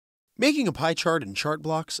Making a pie chart in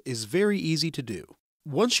ChartBlocks is very easy to do.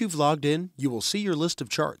 Once you've logged in, you will see your list of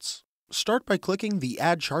charts. Start by clicking the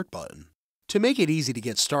Add Chart button. To make it easy to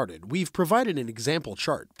get started, we've provided an example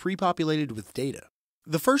chart pre-populated with data.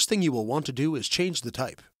 The first thing you will want to do is change the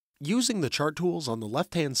type. Using the chart tools on the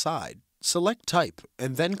left-hand side, select Type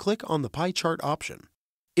and then click on the Pie Chart option.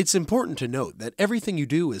 It's important to note that everything you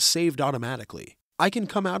do is saved automatically. I can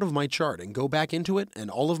come out of my chart and go back into it, and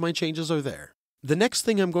all of my changes are there. The next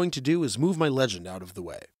thing I'm going to do is move my legend out of the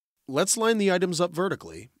way. Let's line the items up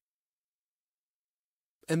vertically,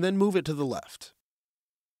 and then move it to the left.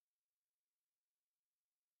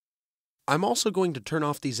 I'm also going to turn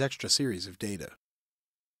off these extra series of data.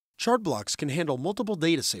 ChartBlocks can handle multiple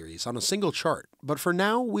data series on a single chart, but for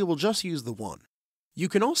now we will just use the one. You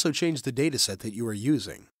can also change the dataset that you are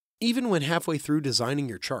using, even when halfway through designing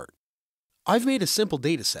your chart. I've made a simple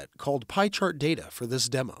dataset called Pie Chart Data for this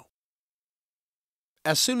demo.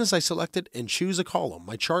 As soon as I select it and choose a column,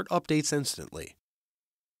 my chart updates instantly.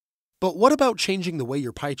 But what about changing the way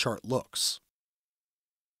your pie chart looks?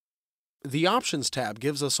 The Options tab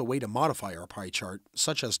gives us a way to modify our pie chart,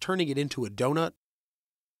 such as turning it into a donut,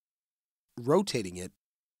 rotating it,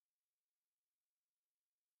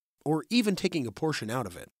 or even taking a portion out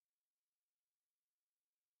of it.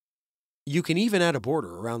 You can even add a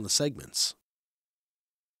border around the segments.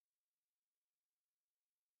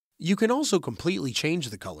 You can also completely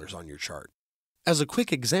change the colors on your chart. As a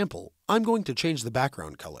quick example, I'm going to change the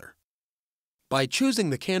background color. By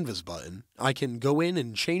choosing the Canvas button, I can go in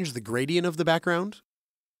and change the gradient of the background,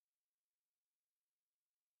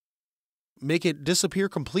 make it disappear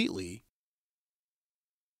completely,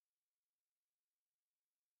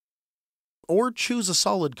 or choose a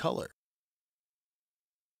solid color.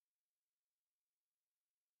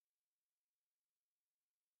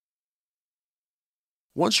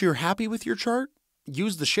 Once you're happy with your chart,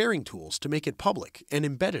 use the sharing tools to make it public and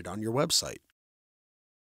embed it on your website.